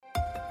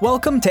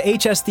Welcome to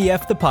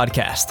HSDF the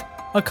Podcast,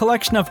 a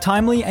collection of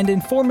timely and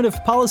informative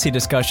policy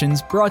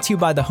discussions brought to you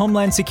by the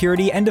Homeland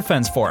Security and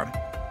Defense Forum.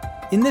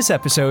 In this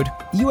episode,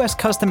 U.S.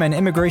 Custom and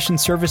Immigration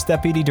Service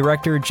Deputy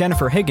Director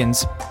Jennifer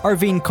Higgins,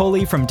 Arveen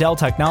Kohli from Dell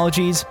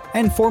Technologies,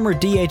 and former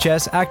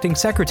DHS Acting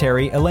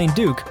Secretary Elaine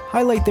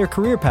highlight their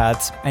career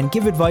paths and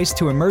give advice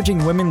to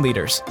emerging women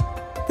leaders.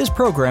 This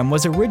program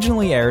was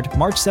originally aired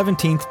March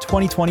 17,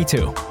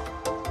 2022.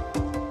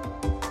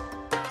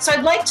 So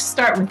I'd like to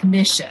start with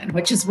mission,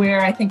 which is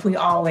where I think we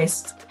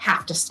always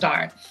have to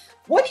start.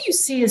 What do you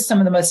see as some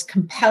of the most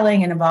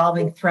compelling and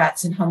evolving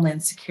threats in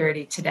Homeland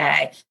Security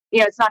today?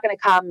 It's not going to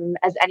come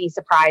as any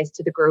surprise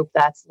to the group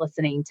that's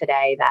listening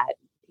today that,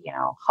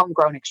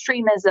 homegrown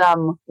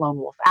extremism, lone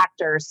wolf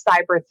actors,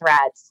 cyber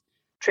threats,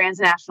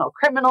 transnational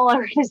criminal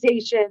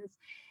organizations,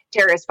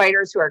 terrorist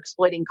fighters who are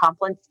exploiting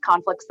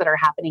conflicts that are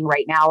happening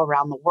right now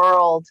around the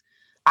world,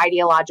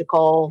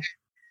 ideological,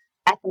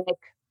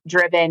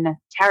 ethnic-driven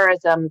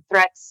terrorism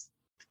threats.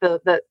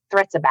 The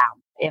threats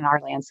abound in our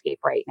landscape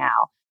right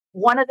now.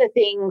 One of the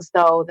things,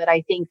 though, that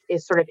I think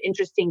is sort of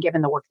interesting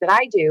given the work that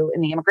I do in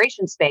the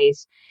immigration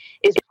space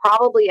is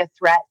probably a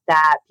threat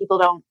that people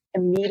don't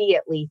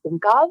immediately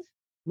think of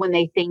when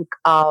they think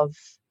of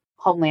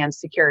Homeland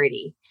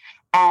Security.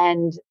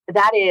 And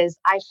that is,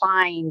 I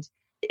find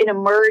an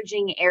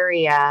emerging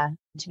area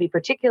to be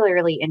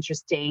particularly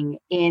interesting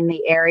in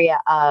the area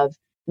of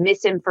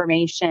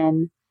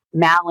misinformation,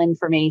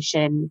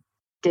 malinformation,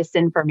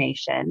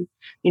 disinformation,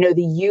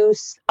 the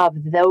use of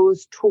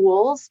those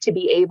tools to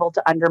be able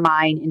to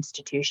undermine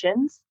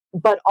institutions,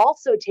 but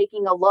also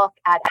taking a look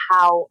at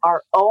how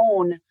our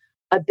own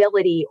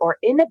ability or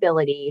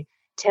inability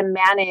to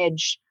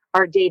manage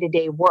our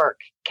day-to-day work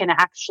can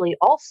actually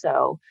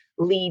also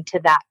lead to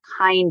that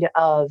kind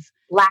of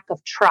lack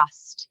of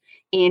trust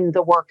in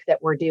the work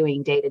that we're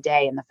doing day to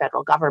day in the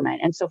federal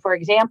government. And so, for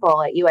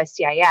example, at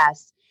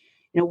USCIS,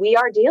 we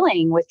are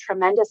dealing with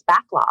tremendous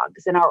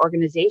backlogs in our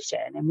organization,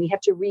 and we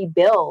have to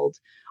rebuild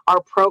our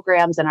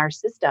programs and our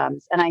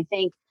systems. And I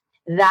think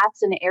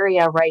that's an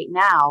area right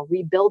now,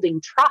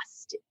 rebuilding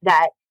trust,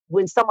 that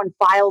when someone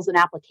files an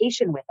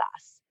application with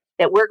us,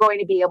 that we're going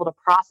to be able to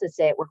process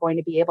it, we're going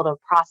to be able to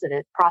process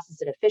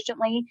it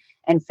efficiently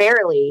and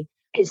fairly,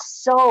 is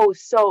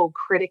so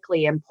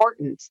critically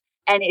important.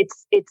 And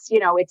it's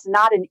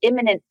not an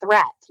imminent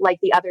threat like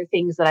the other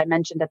things that I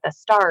mentioned at the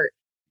start,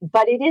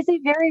 but it is a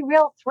very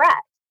real threat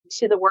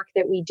to the work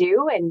that we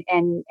do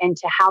and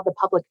to how the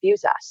public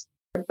views us.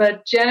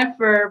 But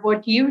Jennifer,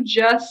 what you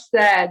just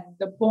said,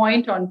 the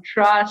point on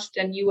trust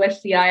and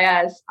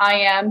USCIS, I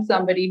am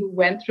somebody who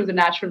went through the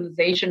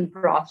naturalization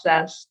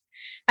process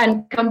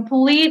and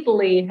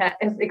completely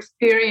has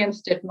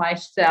experienced it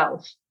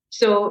myself.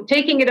 So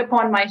taking it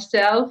upon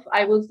myself,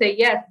 I will say,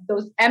 yes,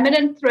 those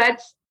imminent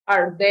threats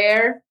are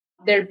there.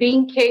 They're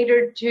being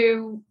catered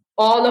to.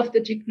 All of the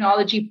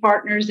technology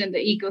partners in the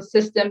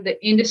ecosystem, the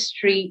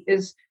industry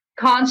is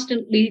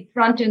constantly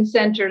front and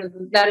center.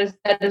 That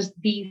is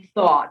the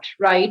thought,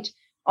 right?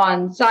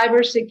 On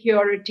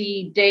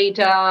cybersecurity,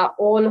 data,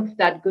 all of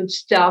that good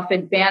stuff,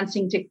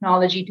 advancing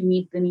technology to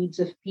meet the needs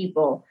of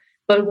people.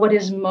 But what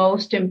is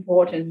most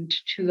important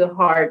to the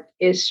heart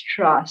is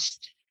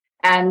trust.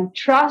 And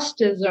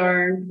trust is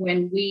earned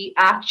when we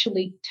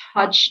actually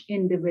touch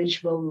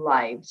individual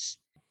lives.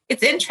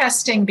 It's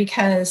interesting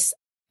because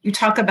you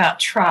talk about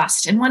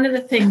trust, and one of the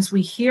things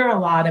we hear a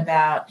lot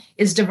about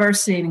is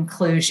diversity and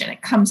inclusion.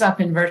 It comes up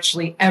in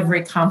virtually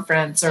every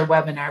conference or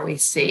webinar we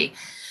see.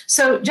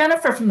 So,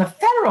 Jennifer, from the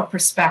federal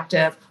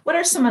perspective, what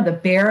are some of the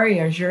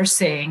barriers you're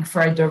seeing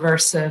for a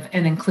diverse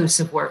and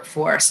inclusive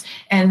workforce?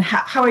 And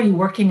how are you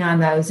working on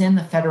those in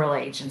the federal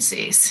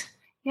agencies?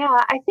 Yeah,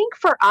 I think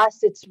for us,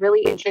 it's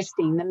really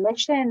interesting. The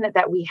mission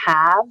that we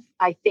have,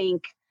 I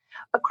think,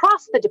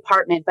 across the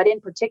department, but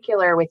in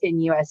particular within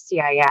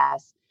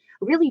USCIS,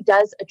 really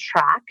does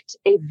attract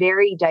a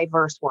very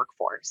diverse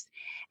workforce.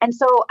 And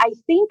so I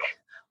think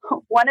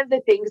one of the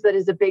things that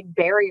is a big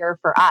barrier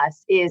for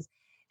us is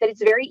that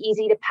it's very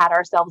easy to pat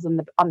ourselves on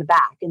the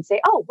back and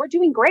say, oh, we're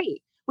doing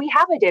great. We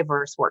have a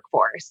diverse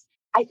workforce.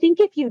 I think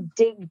if you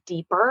dig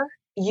deeper,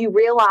 you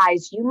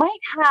realize you might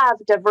have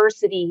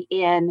diversity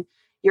in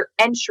your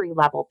entry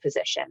level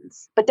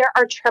positions, but there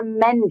are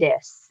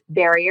tremendous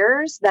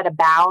barriers that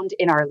abound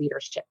in our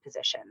leadership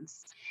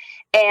positions.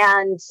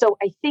 And so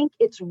I think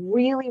it's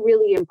really,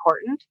 really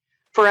important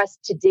for us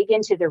to dig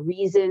into the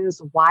reasons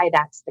why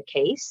that's the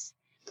case.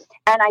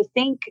 And I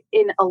think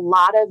in a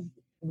lot of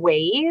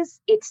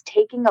ways, it's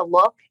taking a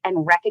look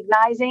and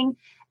recognizing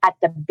at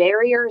the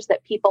barriers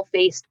that people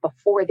faced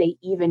before they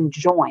even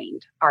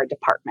joined our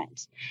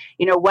department.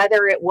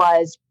 Whether it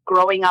was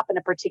growing up in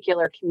a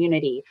particular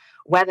community,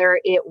 whether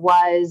it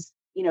was,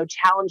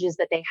 challenges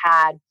that they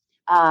had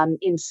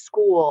in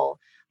school,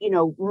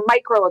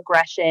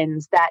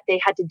 microaggressions that they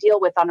had to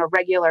deal with on a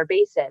regular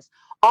basis.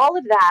 All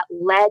of that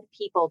led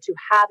people to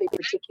have a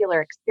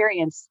particular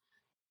experience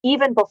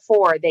even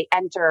before they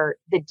enter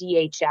the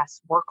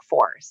DHS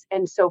workforce.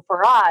 And so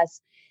for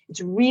us,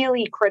 It's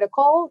really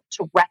critical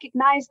to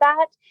recognize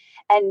that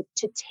and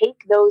to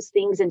take those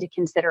things into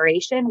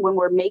consideration when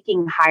we're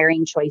making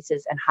hiring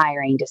choices and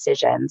hiring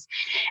decisions.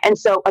 And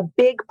so a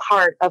big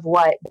part of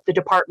what the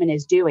department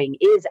is doing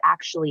is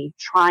actually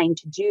trying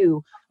to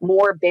do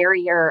more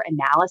barrier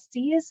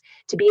analyses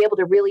to be able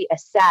to really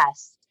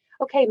assess,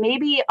 okay,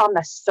 maybe on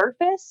the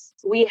surface,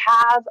 we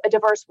have a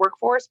diverse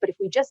workforce, but if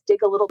we just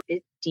dig a little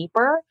bit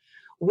deeper,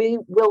 we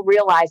will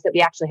realize that we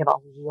actually have a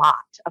lot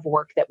of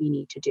work that we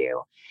need to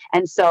do.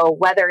 And so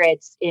whether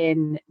it's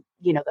in,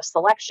 the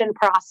selection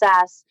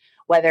process,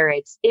 whether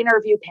it's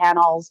interview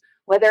panels,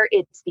 whether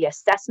it's the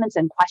assessments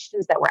and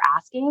questions that we're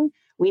asking,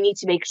 we need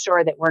to make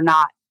sure that we're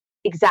not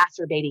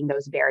exacerbating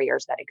those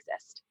barriers that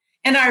exist.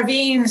 And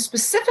Arvind,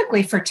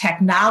 specifically for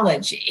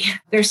technology,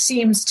 there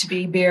seems to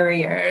be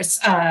barriers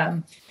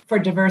for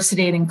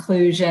diversity and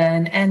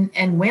inclusion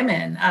and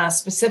women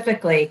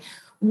specifically.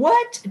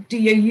 What are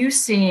you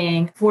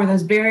seeing for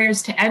those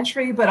barriers to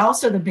entry, but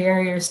also the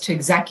barriers to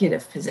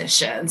executive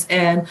positions?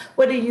 And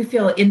what do you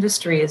feel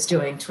industry is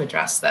doing to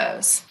address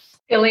those?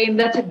 Elaine,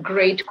 that's a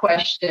great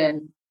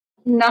question.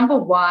 Number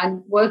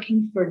one,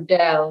 working for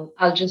Dell,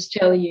 I'll just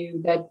tell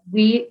you that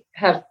we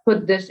have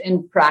put this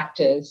in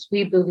practice.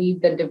 We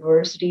believe that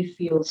diversity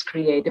fuels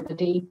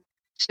creativity.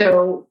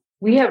 So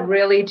we have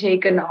really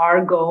taken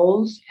our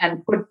goals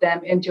and put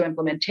them into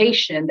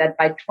implementation that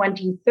by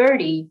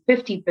 2030,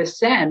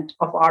 50%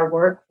 of our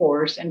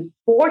workforce and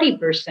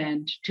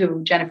 40%,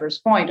 to Jennifer's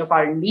point, of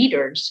our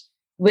leaders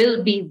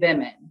will be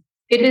women.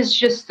 It is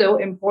just so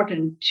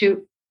important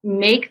to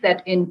make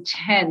that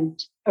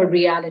intent a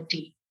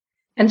reality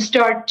and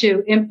start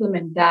to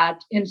implement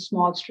that in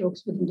small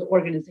strokes within the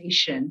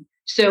organization.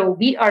 So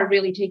we are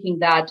really taking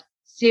that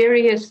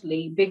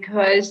seriously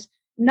because,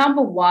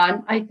 number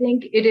one, I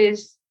think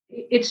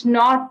it's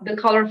not the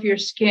color of your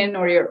skin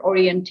or your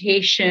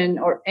orientation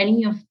or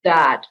any of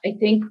that. I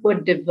think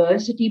what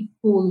diversity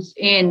pulls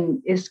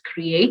in is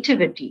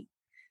creativity.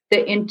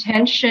 The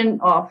intention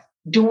of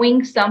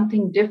doing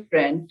something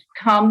different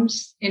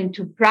comes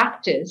into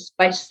practice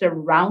by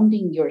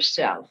surrounding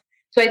yourself.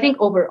 So I think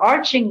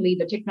overarchingly,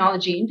 the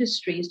technology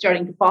industry is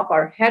starting to pop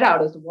our head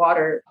out of the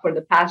water for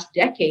the past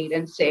decade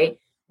and say,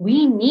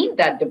 we need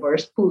that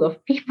diverse pool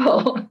of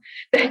people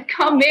that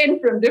come in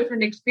from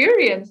different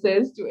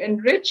experiences to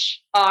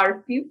enrich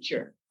our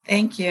future.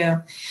 Thank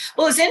you.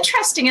 Well, it's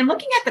interesting. And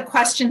looking at the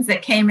questions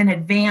that came in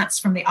advance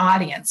from the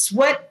audience,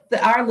 what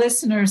our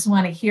listeners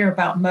want to hear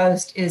about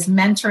most is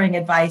mentoring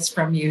advice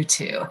from you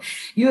two.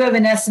 You have,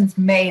 in essence,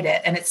 made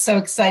it, and it's so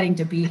exciting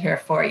to be here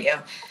for you.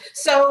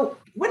 So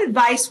what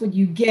advice would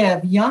you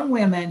give young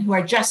women who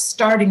are just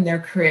starting their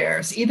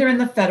careers, either in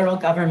the federal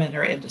government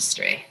or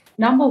industry?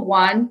 Number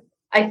one,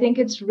 I think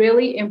it's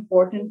really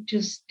important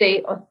to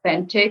stay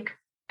authentic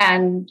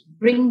and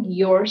bring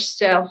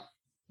yourself,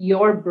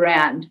 your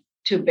brand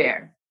to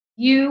bear.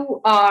 You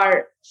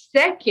are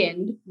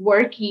second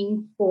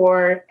working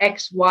for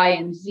X, Y,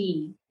 and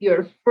Z.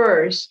 You're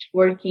first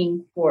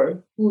working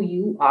for who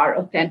you are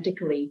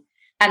authentically.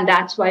 And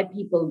that's why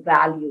people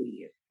value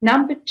you.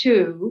 Number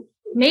two,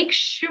 make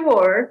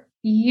sure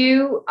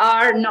you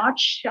are not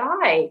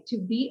shy to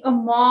be a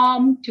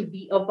mom, to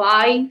be a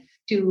wife,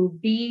 to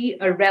be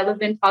a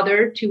relevant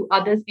other to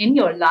others in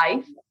your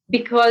life,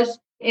 because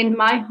in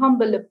my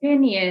humble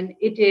opinion,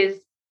 it is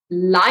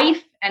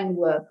life and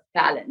work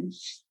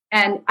balance.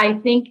 And I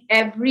think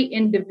every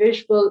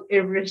individual,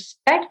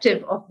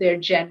 irrespective of their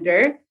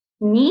gender,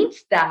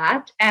 needs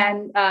that.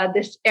 And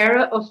this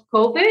era of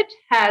COVID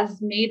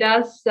has made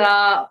us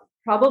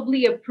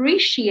probably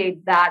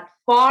appreciate that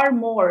far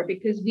more,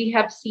 because we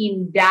have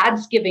seen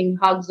dads giving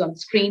hugs on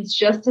screens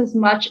just as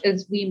much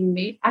as we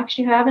may.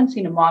 Actually, I haven't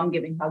seen a mom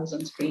giving hugs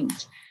on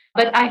screens,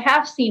 but I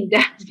have seen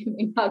dads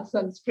giving hugs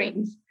on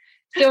screens.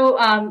 So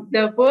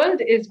the world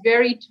is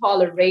very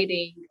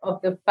tolerating of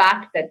the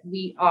fact that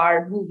we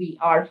are who we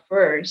are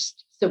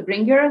first. So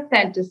bring your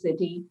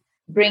authenticity,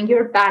 bring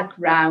your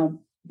background,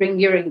 bring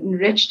your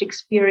enriched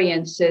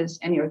experiences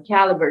and your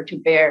caliber to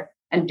bear,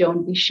 and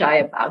don't be shy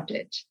about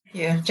it.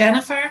 Yeah,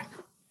 Jennifer?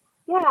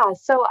 Yeah,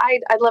 so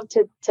I'd love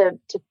to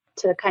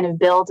kind of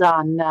build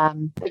on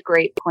the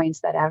great points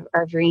that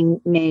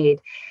Arvind made.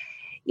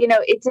 You know,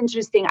 it's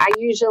interesting. I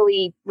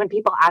usually, when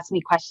people ask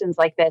me questions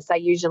like this, I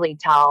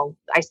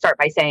start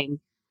by saying,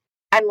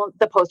 I'm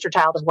the poster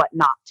child of what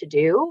not to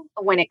do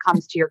when it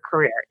comes to your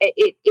career.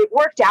 It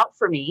worked out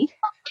for me,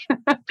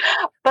 but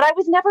I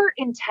was never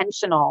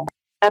intentional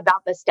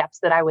about the steps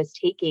that I was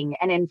taking.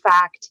 And in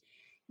fact,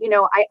 you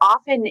know, I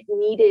often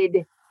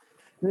needed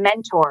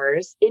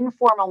mentors,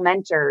 informal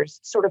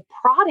mentors, sort of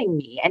prodding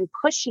me and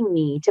pushing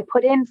me to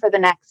put in for the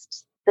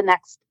next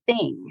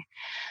thing.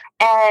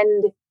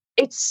 And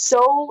it's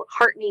so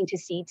heartening to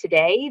see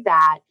today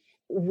that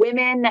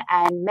women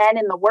and men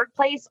in the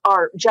workplace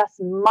are just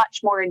much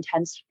more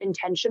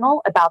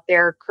intentional about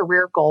their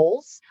career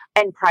goals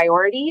and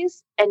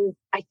priorities. And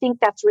I think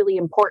that's really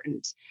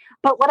important.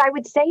 But what I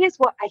would say is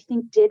what I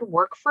think did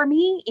work for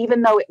me,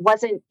 even though it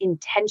wasn't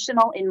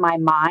intentional in my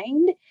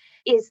mind,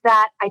 is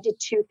that I did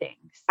two things.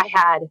 I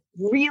had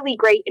really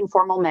great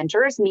informal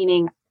mentors,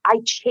 meaning I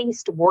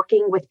chased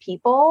working with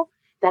people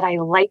that I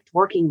liked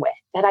working with,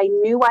 that I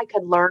knew I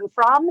could learn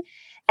from.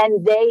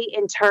 And they,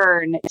 in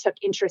turn, took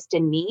interest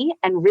in me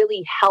and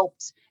really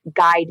helped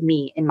guide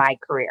me in my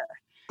career.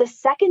 The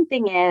second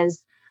thing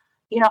is,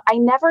 I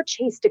never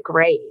chased a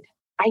grade.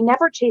 I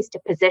never chased a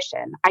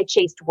position. I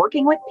chased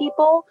working with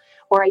people,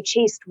 or I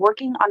chased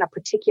working on a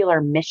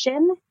particular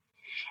mission.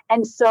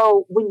 And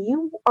so when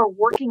you are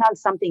working on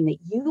something that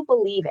you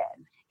believe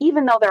in,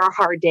 even though there are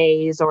hard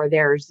days or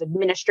there's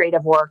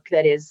administrative work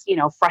that is,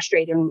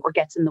 frustrating or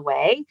gets in the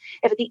way,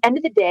 if at the end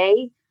of the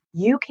day,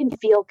 you can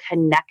feel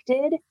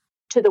connected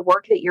to the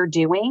work that you're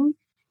doing,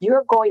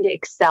 you're going to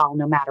excel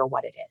no matter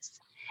what it is.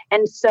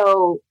 And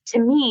so to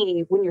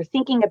me, when you're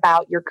thinking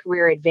about your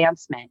career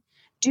advancement,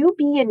 do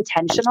be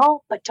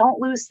intentional, but don't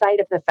lose sight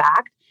of the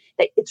fact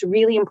that it's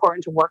really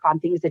important to work on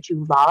things that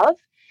you love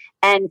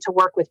and to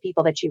work with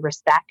people that you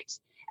respect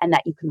and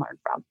that you can learn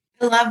from.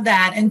 I love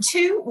that. And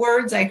two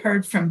words I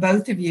heard from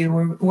both of you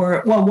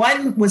were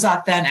one was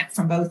authentic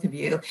from both of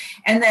you.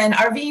 And then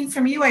Arvind,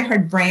 from you, I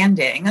heard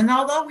branding. And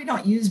although we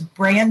don't use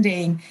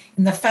branding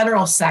in the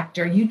federal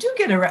sector, you do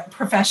get a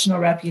professional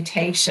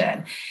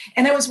reputation.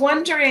 And I was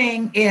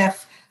wondering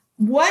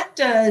what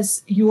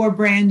does your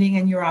branding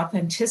and your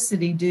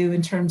authenticity do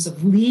in terms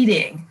of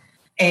leading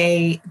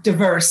a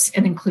diverse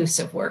and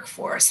inclusive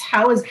workforce?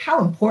 How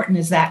important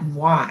is that and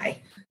why?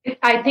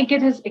 I think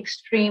it is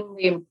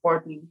extremely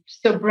important.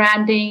 So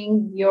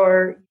branding,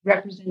 your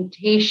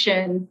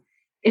representation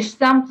is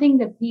something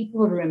that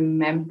people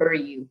remember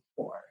you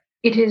for.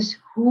 It is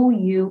who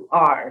you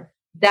are.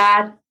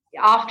 That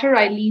after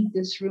I leave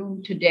this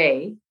room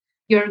today,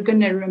 you're going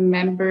to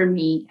remember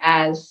me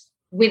as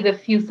with a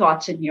few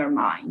thoughts in your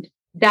mind.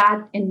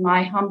 That, in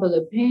my humble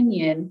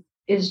opinion,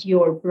 is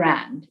your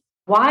brand.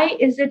 Why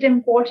is it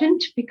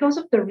important? Because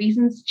of the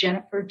reasons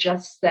Jennifer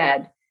just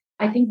said.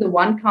 I think the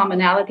one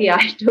commonality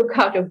I took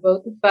out of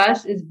both of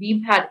us is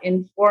we've had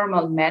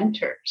informal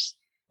mentors.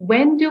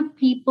 When do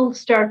people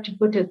start to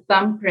put a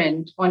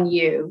thumbprint on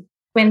you?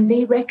 When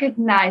they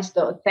recognize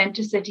the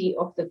authenticity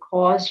of the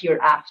cause you're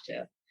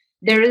after.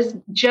 There is,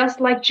 just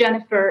like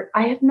Jennifer,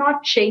 I have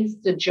not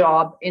chased a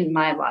job in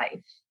my life.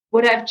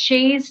 What I've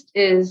chased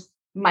is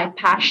my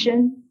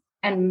passion,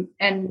 and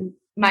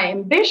my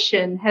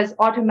ambition has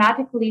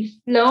automatically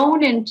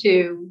flown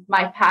into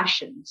my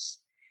passions.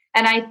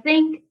 And I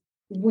think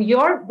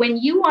when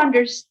you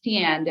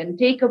understand and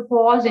take a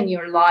pause in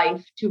your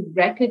life to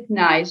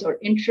recognize or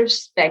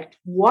introspect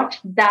what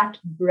that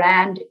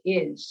brand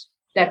is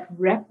that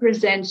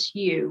represents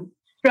you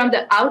from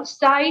the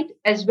outside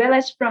as well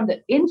as from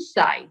the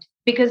inside,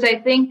 because I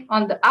think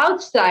on the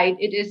outside,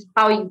 it is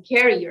how you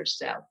carry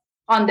yourself.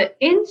 On the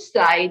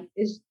inside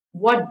is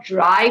what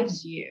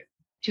drives you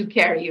to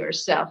carry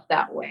yourself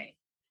that way.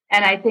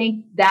 And I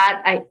think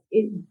that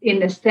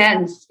in a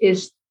sense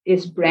is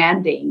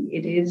branding.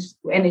 It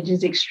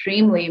is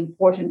extremely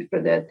important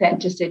for the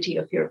authenticity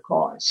of your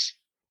cause.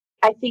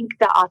 I think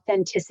the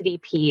authenticity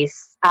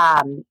piece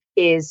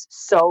is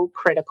so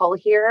critical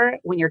here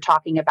when you're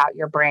talking about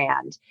your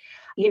brand.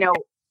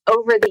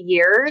 Over the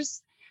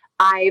years,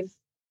 I've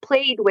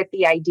played with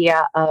the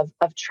idea of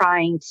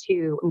trying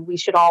to, we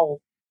should all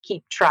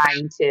keep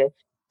trying to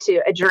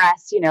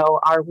address,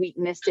 our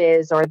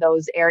weaknesses or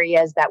those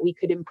areas that we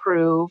could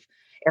improve,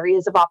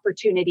 areas of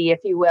opportunity, if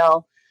you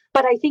will.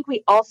 But I think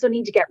we also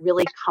need to get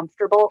really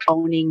comfortable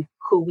owning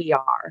who we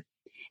are.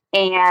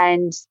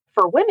 And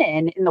for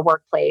women in the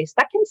workplace,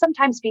 that can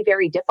sometimes be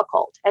very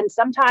difficult. And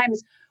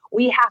sometimes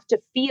we have to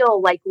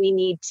feel like we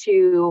need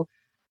to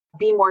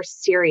be more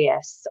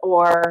serious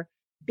or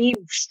be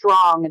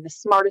strong and the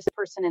smartest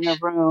person in the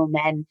room,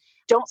 and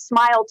don't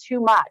smile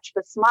too much,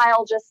 but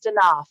smile just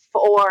enough.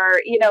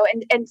 Or,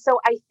 and so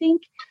I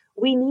think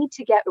we need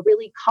to get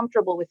really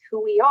comfortable with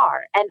who we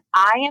are. And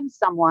I am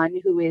someone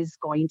who is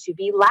going to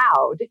be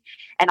loud,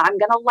 and I'm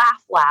going to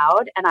laugh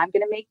loud, and I'm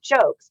going to make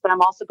jokes, but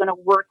I'm also going to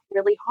work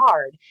really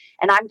hard,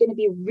 and I'm going to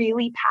be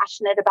really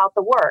passionate about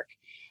the work.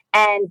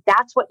 And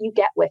that's what you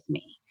get with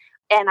me.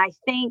 And I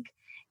think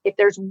if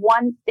there's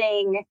one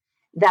thing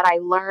that I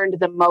learned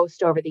the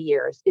most over the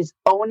years is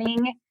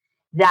owning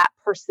that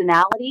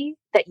personality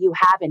that you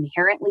have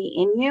inherently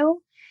in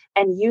you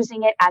and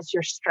using it as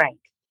your strength.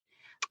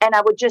 And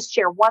I would just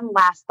share one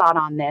last thought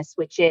on this,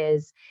 which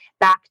is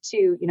back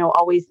to,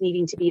 always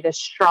needing to be the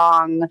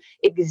strong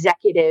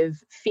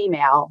executive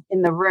female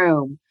in the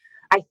room.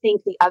 I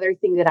think the other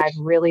thing that I've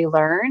really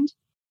learned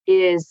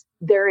is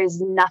there is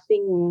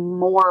nothing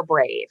more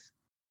brave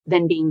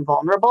than being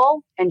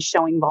vulnerable and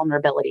showing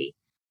vulnerability.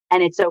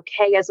 And it's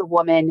okay as a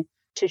woman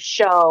to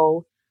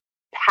show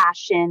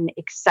passion,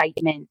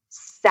 excitement,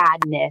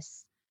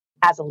 sadness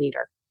as a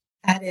leader.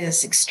 That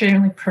is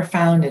extremely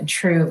profound and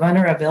true.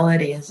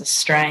 Vulnerability is a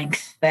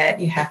strength that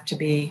you have to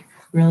be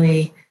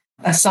really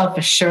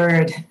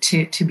self-assured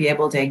to be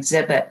able to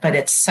exhibit, but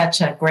it's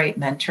such a great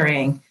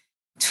mentoring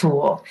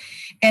tool.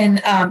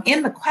 And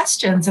in the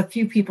questions, a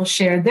few people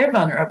shared their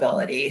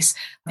vulnerabilities.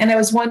 And I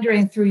was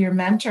wondering, through your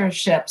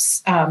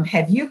mentorships,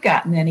 have you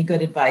gotten any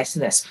good advice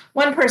on this?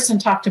 One person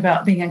talked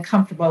about being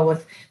uncomfortable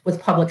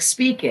with public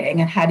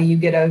speaking and how do you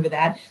get over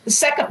that. The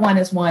second one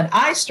is one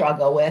I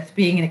struggle with,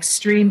 being an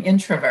extreme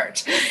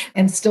introvert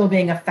and still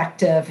being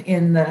effective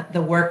in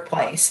the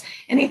workplace.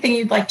 Anything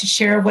you'd like to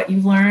share what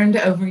you learned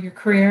over your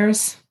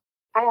careers?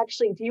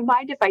 Do you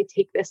mind if I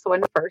take this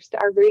one first,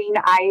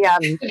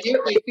 Arvine?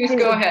 Please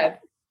go ahead.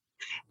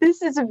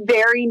 This is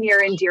very near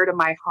and dear to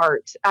my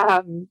heart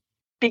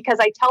because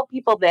I tell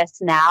people this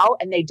now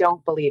and they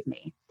don't believe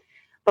me.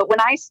 But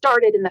when I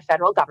started in the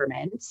federal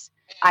government,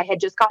 I had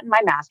just gotten my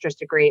master's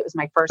degree. It was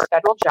my first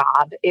federal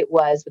job. It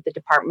was with the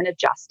Department of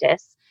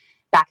Justice.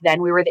 Back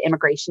then, we were the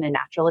Immigration and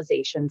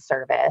Naturalization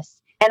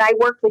Service. And I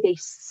worked with a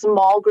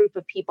small group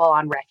of people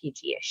on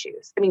refugee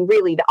issues. I mean,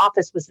 really, the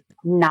office was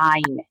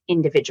 9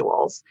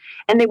 individuals.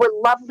 And they were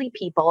lovely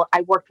people.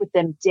 I worked with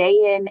them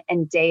day in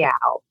and day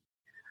out.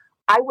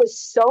 I was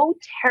so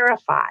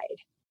terrified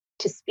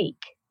to speak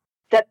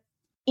that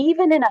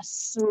even in a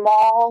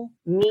small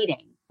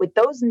meeting with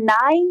those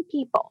 9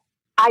 people,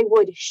 I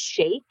would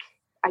shake,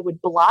 I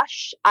would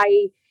blush.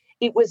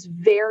 It was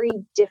very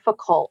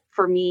difficult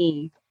for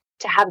me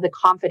to have the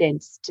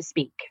confidence to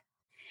speak.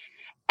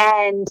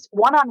 And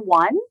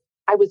one-on-one,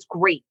 I was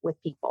great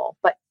with people.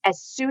 But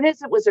as soon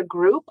as it was a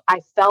group, I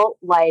felt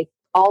like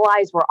all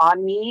eyes were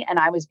on me and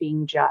I was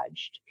being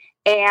judged.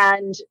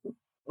 And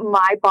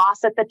my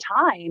boss at the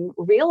time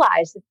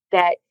realized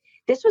that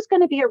this was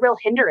going to be a real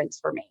hindrance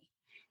for me.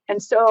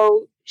 And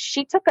so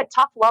she took a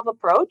tough love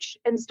approach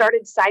and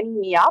started signing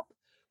me up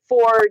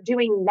for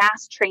doing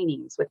mass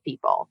trainings with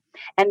people.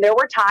 And there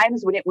were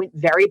times when it went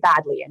very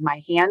badly and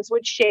my hands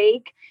would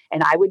shake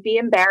and I would be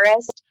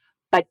embarrassed.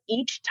 But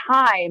each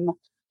time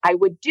I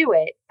would do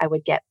it, I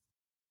would get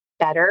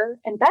better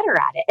and better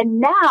at it. And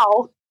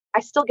now I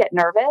still get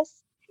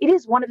nervous. It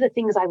is one of the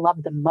things I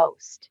love the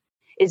most,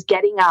 is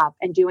getting up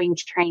and doing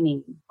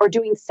training or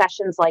doing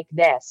sessions like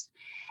this.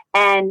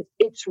 And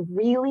it's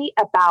really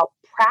about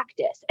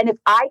practice. And if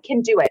I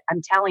can do it,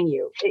 I'm telling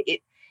you,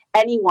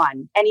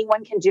 anyone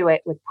can do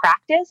it with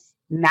practice,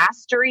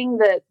 mastering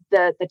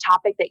the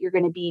topic that you're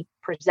going to be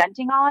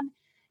presenting on.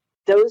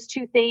 Those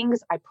 2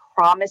 things, I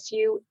promise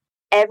you,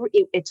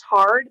 it's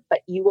hard,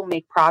 but you will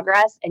make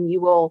progress and you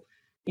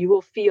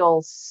will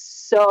feel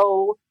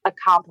so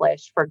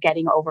accomplished for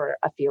getting over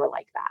a fear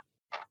like that.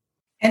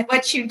 And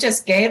what you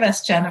just gave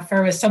us,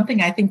 Jennifer, is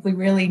something I think we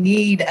really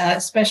need,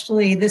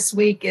 especially this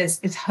week,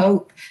 is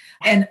hope.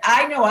 And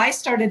I know I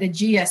started a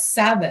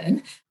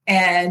GS7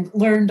 and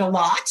learned a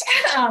lot.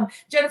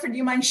 Jennifer, do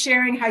you mind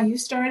sharing how you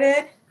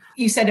started?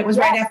 You said it was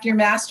right after your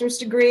master's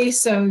degree,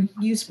 so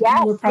you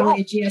were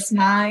probably a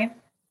GS9.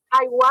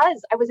 I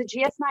was a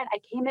GS9. I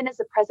came in as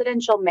a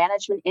presidential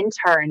management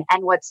intern.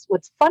 And what's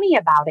funny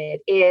about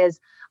it is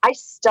I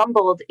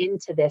stumbled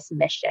into this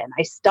mission.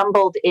 I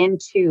stumbled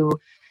into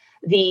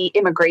the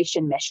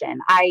immigration mission.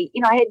 I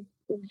had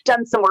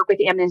done some work with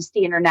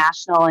Amnesty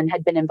International and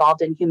had been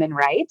involved in human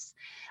rights,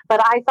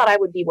 but I thought I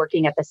would be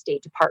working at the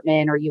State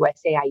Department or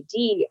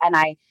USAID. And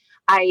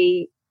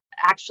I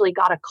actually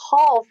got a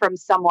call from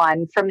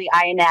someone from the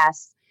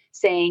INS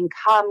saying,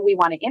 come, we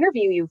want to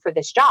interview you for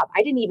this job.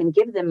 I didn't even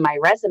give them my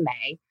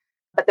resume,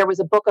 but there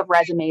was a book of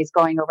resumes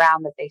going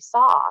around that they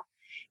saw.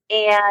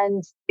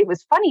 And it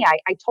was funny.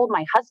 I told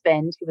my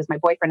husband, who was my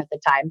boyfriend at the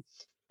time,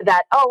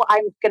 that,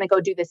 I'm going to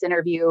go do this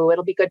interview.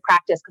 It'll be good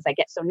practice because I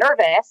get so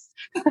nervous,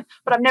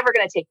 but I'm never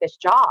going to take this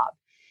job.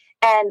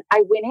 And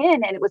I went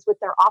in and it was with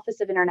their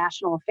Office of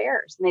International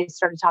Affairs. And they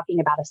started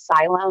talking about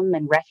asylum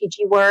and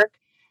refugee work.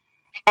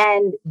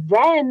 And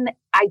then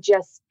I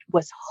just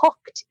was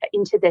hooked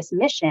into this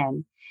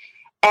mission.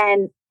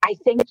 And I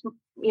think,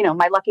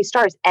 my lucky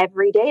stars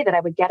every day that I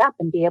would get up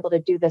and be able to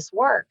do this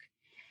work.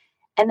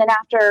 And then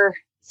after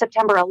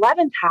September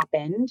 11th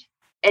happened,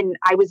 and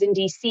I was in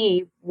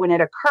DC when it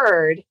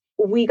occurred,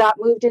 we got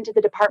moved into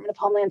the Department of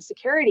Homeland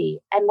Security.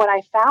 And what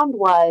I found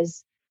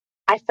was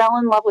I fell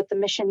in love with the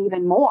mission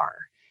even more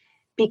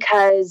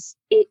because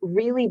it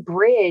really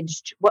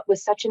bridged what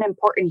was such an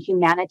important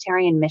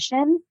humanitarian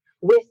mission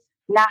with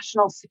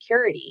national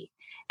security.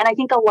 And I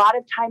think a lot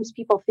of times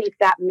people think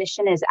that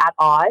mission is at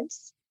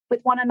odds with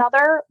one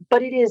another,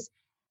 but it is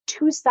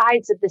 2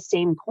 sides of the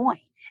same coin.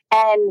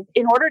 And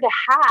in order to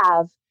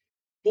have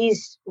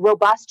these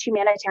robust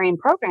humanitarian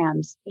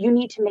programs, you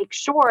need to make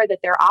sure that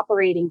they're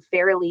operating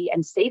fairly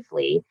and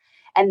safely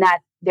and that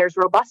there's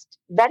robust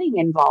vetting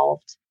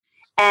involved.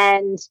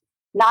 And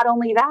not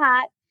only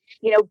that,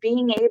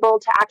 being able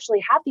to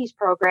actually have these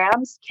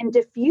programs can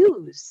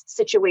diffuse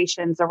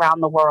situations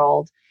around the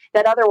world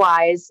that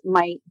otherwise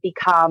might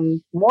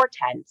become more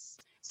tense.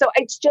 So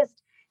it's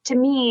just, to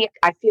me,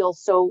 I feel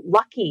so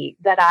lucky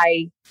that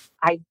I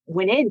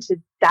went into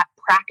that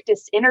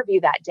practice interview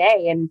that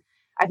day and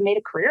I've made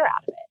a career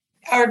out of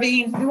it.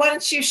 Arvine, why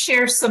don't you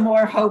share some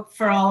more hope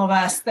for all of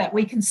us that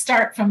we can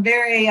start from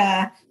very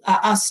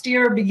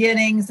austere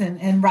beginnings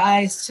and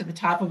rise to the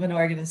top of an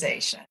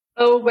organization?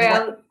 Oh,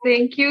 well,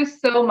 thank you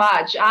so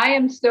much. I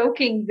am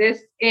soaking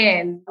this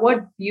in.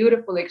 What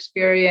beautiful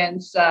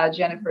experience,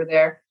 Jennifer,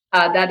 there.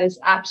 That is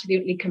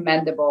absolutely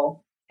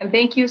commendable. And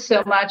thank you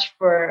so much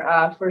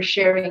for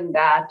sharing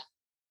that.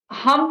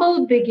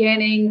 Humble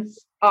beginnings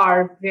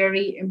are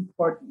very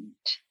important.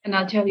 And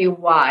I'll tell you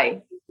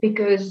why.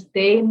 Because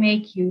they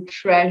make you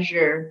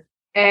treasure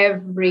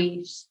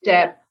every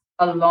step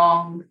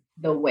along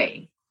the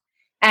way.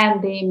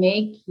 And they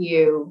make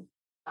you,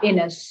 in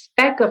a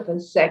speck of a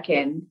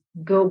second,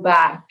 go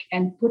back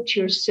and put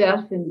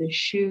yourself in the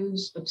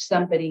shoes of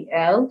somebody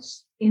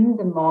else in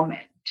the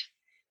moment.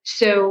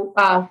 So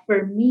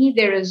for me,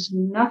 there is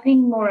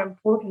nothing more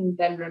important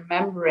than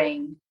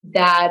remembering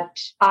that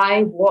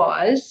I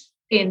was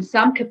in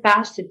some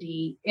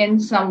capacity in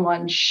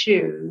someone's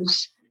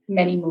shoes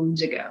many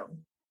moons ago.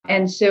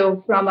 And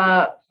so from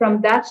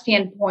that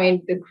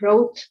standpoint, the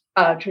growth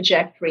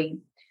trajectory,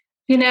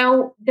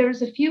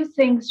 there's a few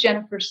things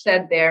Jennifer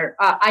said there.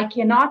 I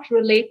cannot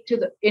relate to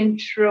the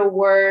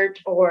introvert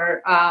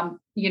or,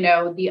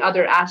 the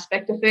other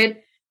aspect of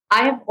it.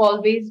 I have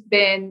always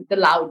been the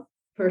loud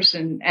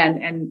person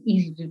and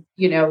easy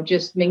to,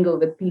 just mingle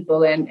with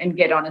people and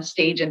get on a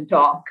stage and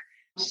talk.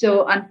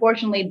 So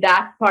unfortunately,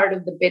 that part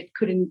of the bit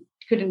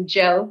couldn't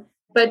gel.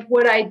 But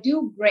what I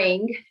do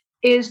bring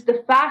is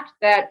the fact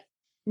that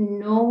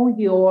know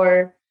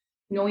your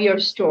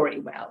story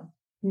well,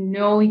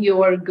 know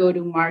your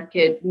go-to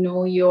market,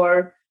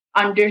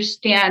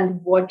 understand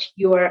what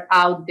you're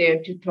out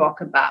there to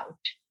talk about.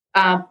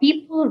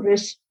 People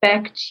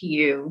respect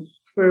you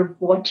for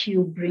what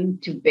you bring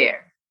to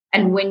bear.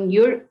 And when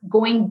you're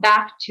going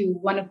back to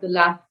one of the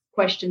last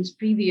questions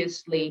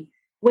previously,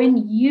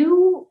 when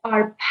you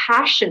are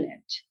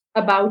passionate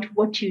about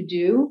what you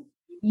do,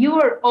 you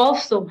are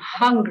also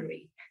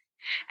hungry.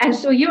 And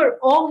so you're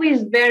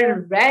always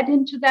very read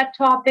into that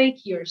topic.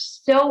 You're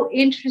so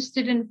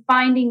interested in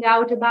finding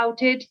out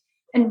about it.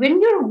 And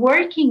when you're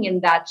working in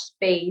that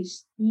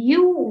space,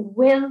 you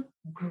will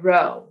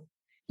grow.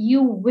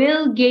 You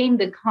will gain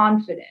the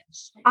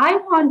confidence. I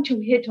want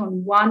to hit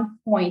on one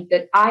point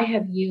that I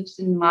have used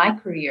in my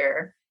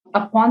career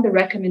upon the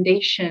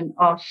recommendation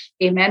of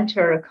a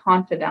mentor, a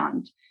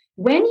confidant.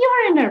 When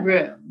you're in a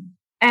room,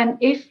 and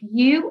if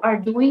you are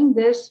doing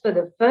this for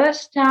the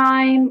first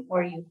time,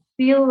 or you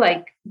feel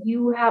like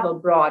you have a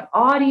broad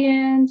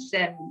audience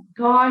and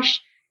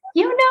gosh,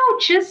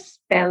 just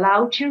spell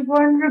out your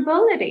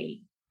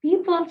vulnerability.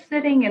 People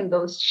sitting in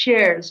those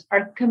chairs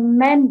are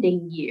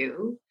commending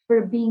you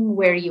for being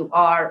where you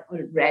are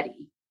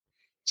already.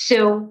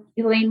 So,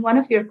 Elaine, one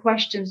of your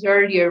questions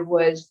earlier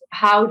was,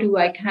 how do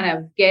I kind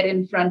of get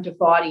in front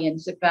of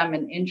audience if I'm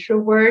an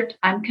introvert?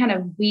 I'm kind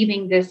of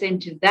weaving this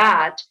into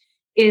that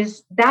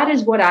is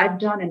what I've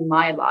done in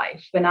my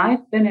life. When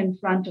I've been in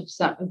front of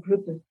a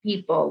group of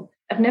people,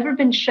 I've never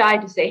been shy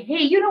to say,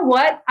 hey, you know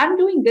what? I'm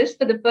doing this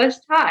for the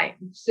first time.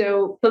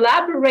 So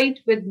collaborate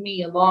with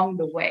me along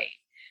the way.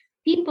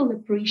 People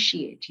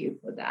appreciate you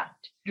for that.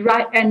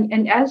 Right.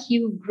 And as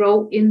you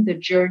grow in the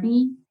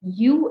journey,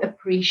 you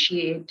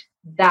appreciate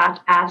that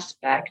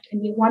aspect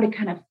and you want to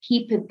kind of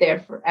keep it there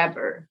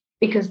forever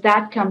because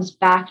that comes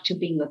back to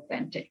being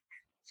authentic.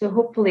 So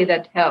hopefully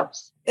that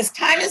helps. This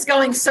time is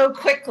going so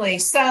quickly.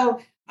 So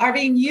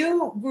Arvind,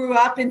 you grew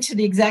up into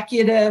the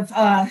executive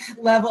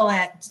level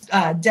at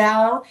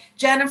Dell.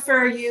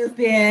 Jennifer, you've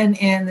been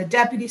in the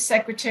deputy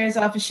secretary's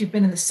office. You've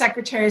been in the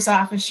secretary's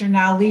office. You're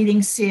now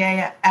leading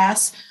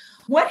CAS.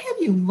 What have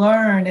you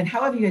learned and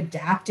how have you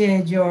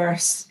adapted your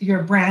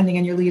branding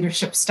and your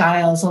leadership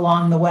styles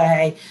along the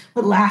way?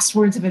 What last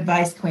words of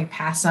advice can we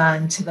pass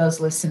on to those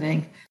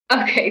listening?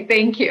 Okay,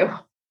 thank you.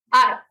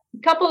 A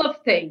couple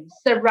of things.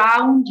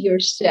 Surround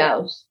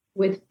yourself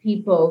with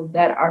people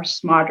that are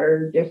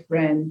smarter,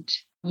 different,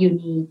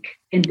 unique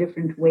in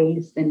different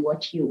ways than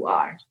what you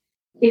are.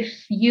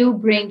 If you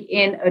bring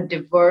in a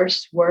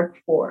diverse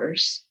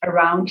workforce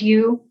around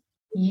you,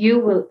 you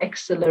will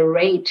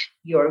accelerate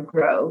your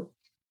growth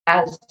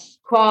as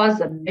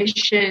cause, a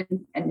mission,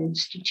 an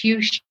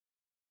institution,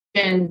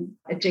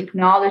 a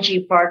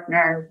technology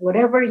partner,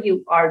 whatever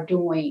you are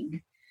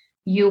doing,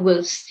 you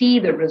will see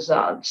the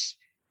results.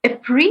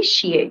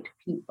 Appreciate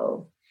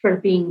people for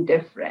being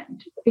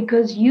different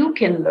because you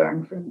can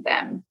learn from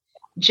them.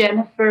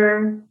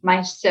 Jennifer,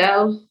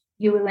 myself,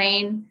 you,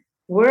 Elaine,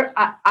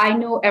 I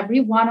know every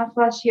one of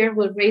us here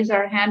will raise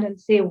our hand and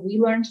say, we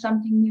learn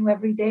something new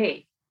every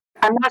day.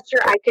 I'm not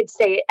sure I could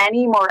say it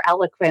any more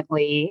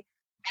eloquently,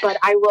 but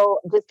I will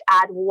just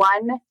add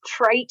one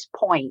trite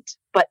point,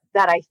 but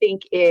that I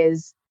think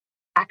is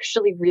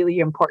actually really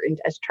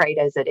important, as trite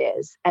as it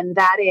is. And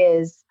that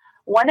is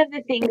one of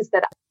the things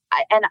that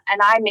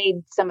I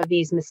made some of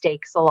these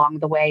mistakes along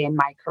the way in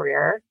my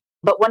career.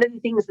 But one of the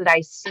things that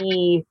I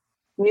see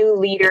new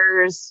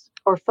leaders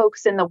or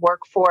folks in the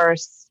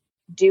workforce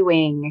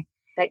doing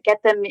that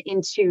get them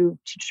into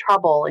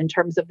trouble in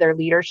terms of their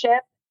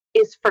leadership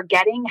is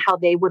forgetting how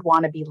they would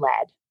want to be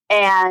led.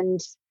 And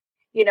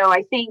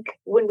I think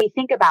when we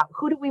think about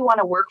who do we want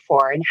to work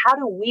for and how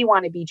do we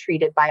want to be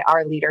treated by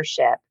our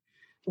leadership,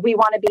 we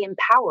want to be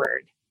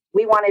empowered.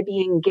 We want to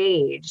be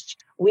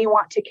engaged. We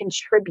want to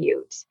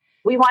contribute.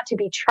 We want to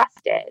be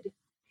trusted.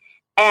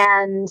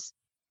 And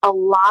a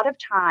lot of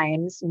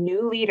times,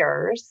 new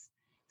leaders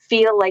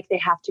feel like they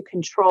have to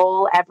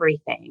control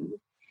everything,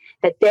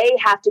 that they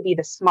have to be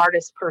the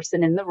smartest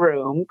person in the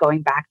room,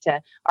 going back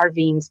to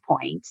Arvine's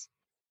point,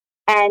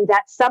 and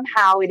that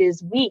somehow it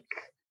is weak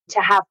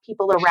to have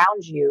people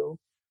around you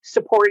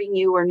supporting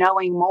you or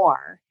knowing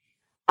more,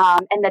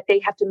 and that they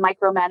have to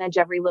micromanage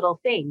every little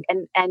thing.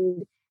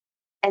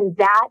 And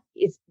that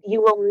is,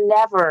 you will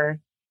never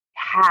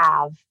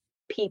have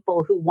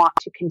people who want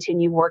to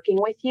continue working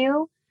with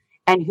you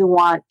and who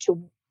want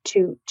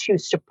to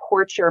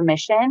support your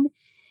mission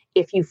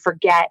if you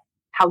forget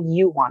how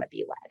you want to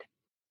be led.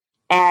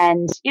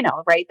 And,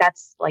 right,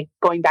 that's like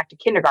going back to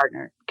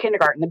kindergarten,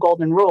 the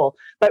golden rule.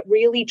 But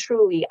really,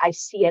 truly, I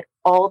see it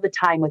all the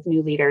time with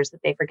new leaders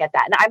that they forget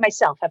that. And I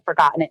myself have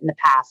forgotten it in the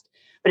past,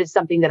 but it's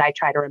something that I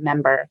try to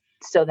remember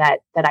so that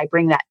I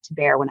bring that to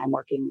bear when I'm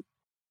working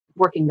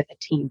with a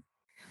team.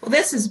 Well,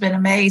 this has been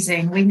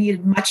amazing. We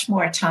needed much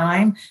more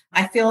time.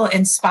 I feel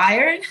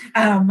inspired.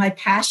 My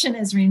passion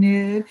is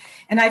renewed,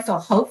 and I feel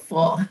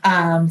hopeful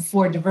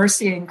for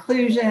diversity and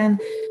inclusion,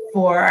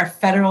 for our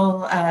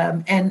federal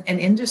and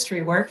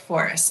industry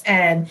workforce,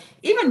 and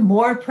even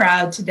more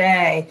proud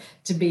today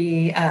to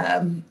be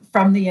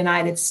from the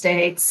United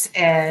States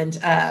and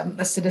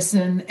a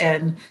citizen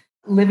and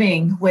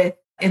living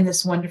in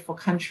this wonderful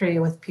country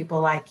with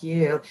people like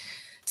you.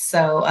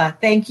 So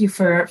thank you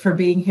for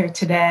being here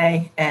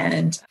today,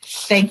 and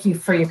thank you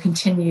for your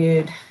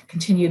continued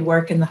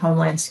work in the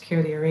Homeland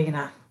Security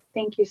arena.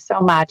 Thank you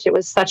so much. It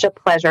was such a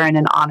pleasure and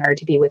an honor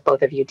to be with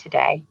both of you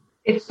today.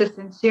 It's a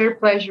sincere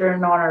pleasure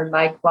and honor.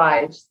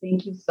 Likewise.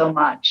 Thank you so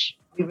much.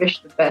 We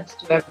wish the best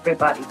to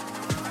everybody.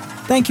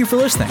 Thank you for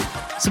listening.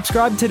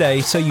 Subscribe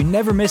today so you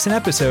never miss an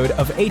episode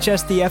of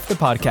HSDF the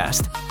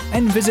podcast,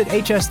 and visit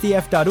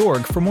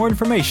hsdf.org for more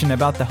information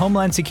about the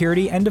Homeland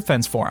Security and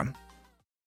Defense Forum.